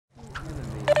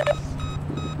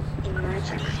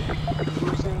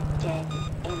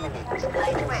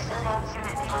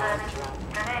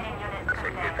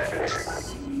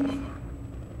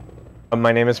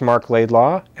My name is Marc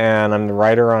Laidlaw, and I'm the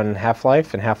writer on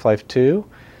Half-Life and Half-Life 2.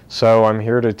 So I'm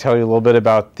here to tell you a little bit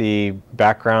about the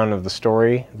background of the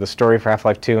story for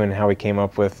Half-Life 2 and how we came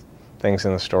up with things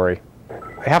in the story.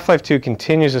 Half-Life 2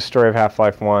 continues the story of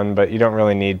Half-Life 1, but you don't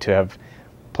really need to have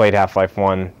played Half-Life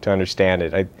 1 to understand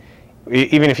it.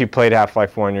 Even if you played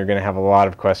Half-Life 1, you're going to have a lot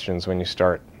of questions when you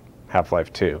start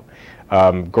Half-Life 2.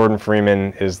 Gordon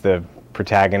Freeman is the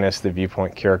protagonist, the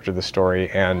viewpoint character of the story,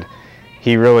 and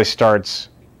he really starts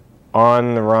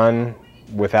on the run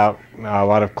without a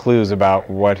lot of clues about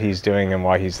what he's doing and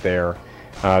why he's there.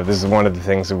 This is one of the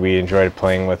things that we enjoyed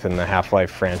playing with in the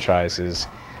Half-Life franchise, is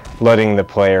letting the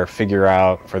player figure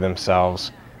out for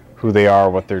themselves who they are,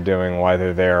 what they're doing, why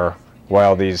they're there, why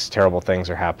all these terrible things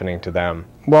are happening to them.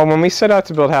 Well, when we set out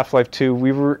to build Half-Life 2,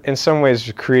 we were in some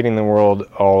ways creating the world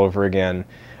all over again.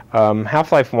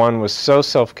 Half-Life 1 was so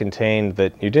self-contained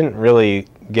that you didn't really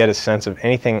get a sense of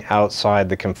anything outside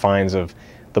the confines of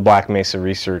the Black Mesa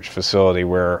research facility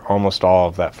where almost all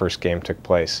of that first game took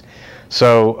place.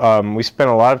 So we spent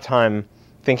a lot of time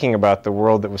thinking about the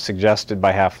world that was suggested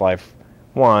by Half-Life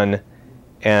 1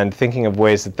 and thinking of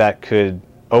ways that that could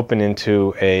open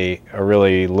into a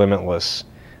really limitless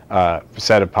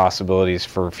set of possibilities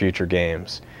for future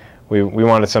games. We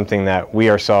wanted something that we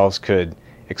ourselves could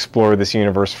explore this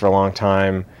universe for a long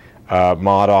time.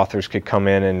 Mod authors could come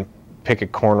in and pick a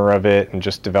corner of it and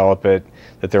just develop it,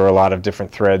 that there were a lot of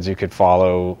different threads you could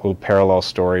follow, little parallel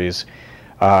stories.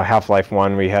 Half-Life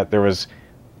 1, there was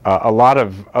a lot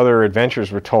of other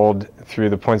adventures were told through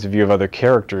the points of view of other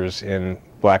characters in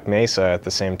Black Mesa at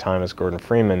the same time as Gordon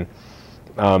Freeman.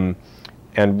 And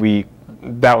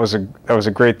that was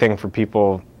a great thing for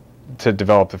people to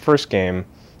develop the first game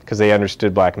because they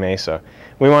understood Black Mesa.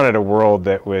 We wanted a world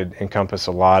that would encompass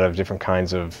a lot of different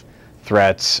kinds of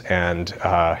threats and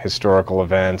historical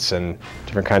events and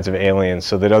different kinds of aliens,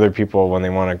 so that other people, when they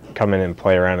want to come in and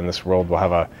play around in this world, will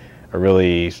have a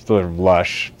really sort of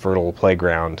lush, fertile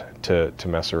playground to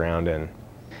mess around in.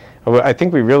 I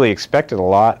think we really expected a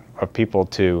lot of people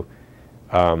to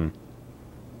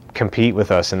compete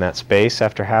with us in that space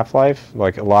after Half-Life.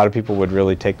 Like, a lot of people would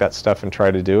really take that stuff and try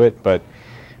to do it, but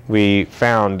we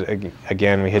found,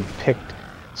 again, we had picked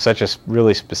such a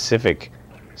really specific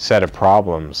set of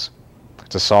problems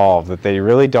to solve that they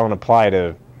really don't apply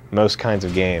to most kinds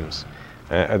of games.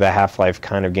 The Half-Life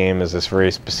kind of game is this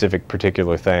very specific,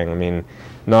 particular thing. I mean,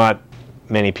 not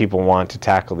many people want to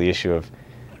tackle the issue of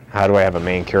how do I have a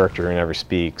main character who never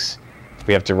speaks.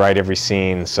 We have to write every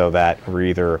scene so that we're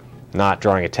either not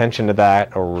drawing attention to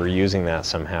that or we're using that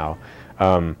somehow.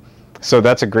 So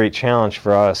that's a great challenge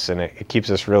for us, and it keeps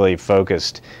us really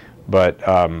focused. But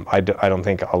I don't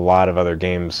think a lot of other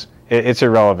games, it's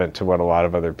irrelevant to what a lot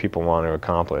of other people want to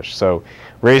accomplish. So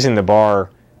raising the bar,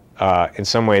 in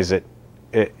some ways it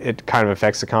kind of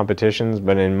affects the competitions,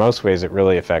 but in most ways it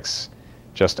really affects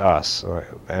just us,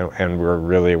 and we're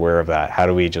really aware of that. How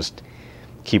do we just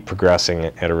keep progressing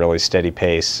at a really steady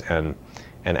pace and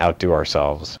outdo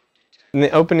ourselves? In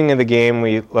the opening of the game,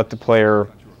 we let the player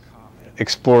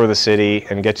explore the city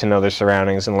and get to know their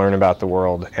surroundings and learn about the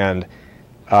world, and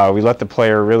we let the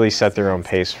player really set their own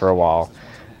pace for a while.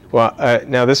 Well,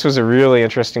 now this was a really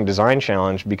interesting design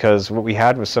challenge because what we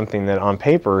had was something that on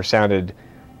paper sounded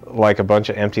like a bunch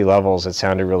of empty levels. It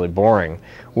sounded really boring.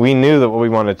 We knew that what we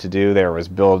wanted to do there was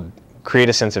create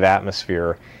a sense of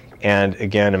atmosphere and,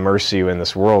 again, immerse you in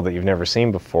this world that you've never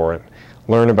seen before.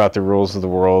 Learn about the rules of the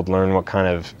world, learn what kind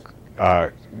of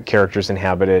characters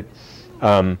inhabit it.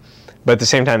 But at the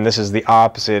same time, this is the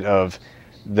opposite of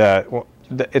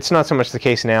it's not so much the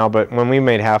case now, but when we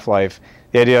made Half-Life,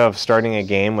 the idea of starting a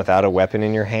game without a weapon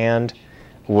in your hand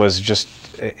was just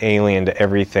alien to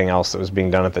everything else that was being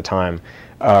done at the time.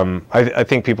 I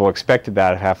think people expected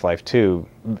that of Half-Life 2,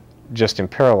 just in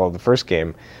parallel to the first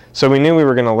game. So we knew we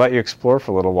were going to let you explore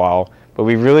for a little while, but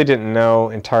we really didn't know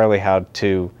entirely how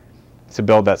to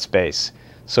build that space.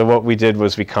 So what we did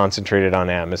was we concentrated on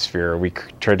atmosphere. We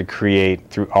tried to create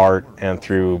through art and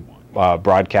through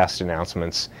broadcast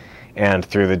announcements and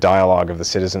through the dialogue of the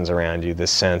citizens around you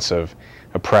this sense of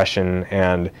oppression,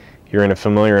 and you're in a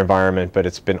familiar environment, but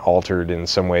it's been altered in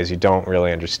some ways you don't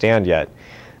really understand yet.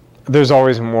 There's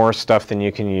always more stuff than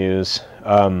you can use.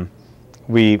 I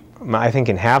think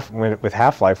with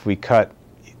Half-Life, we cut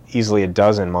easily a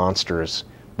dozen monsters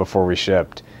before we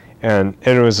shipped. And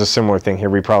it was a similar thing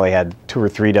here. We probably had 2 or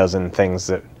 3 dozen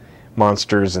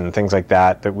monsters and things like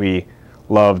that we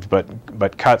loved,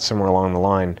 but cut somewhere along the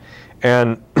line.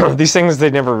 And these things, they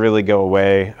never really go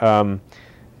away.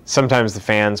 sometimes the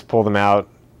fans pull them out.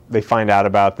 They find out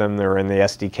about them. They're in the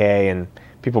SDK, and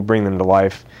people bring them to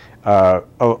life. A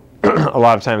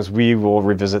lot of times we will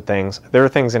revisit things. There are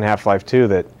things in Half-Life 2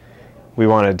 that we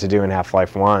wanted to do in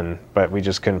Half-Life 1, but we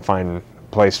just couldn't find a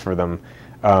place for them.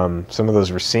 Some of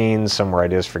those were scenes, some were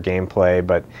ideas for gameplay,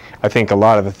 but I think a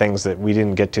lot of the things that we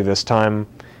didn't get to this time,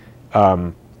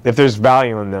 if there's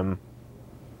value in them,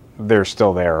 they're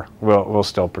still there. We'll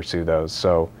still pursue those.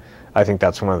 So I think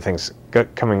that's one of the things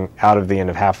coming out of the end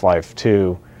of Half-Life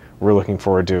 2. We're looking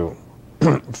forward to,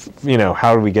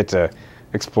 how do we get to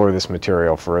explore this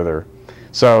material further?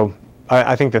 So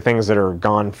I think the things that are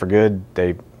gone for good,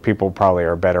 people probably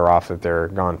are better off that they're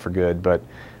gone for good, but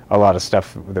a lot of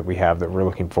stuff that we have that we're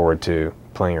looking forward to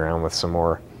playing around with some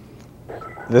more.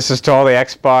 This is to all the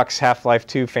Xbox Half-Life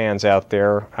 2 fans out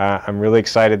there. I'm really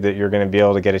excited that you're going to be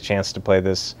able to get a chance to play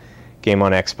this game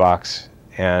on Xbox,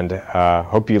 and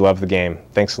hope you love the game.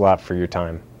 Thanks a lot for your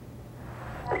time.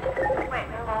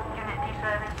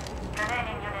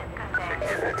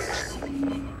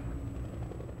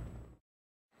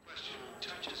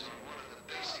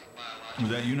 Was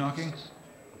that you knocking?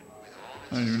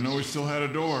 I didn't even know we still had a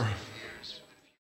door.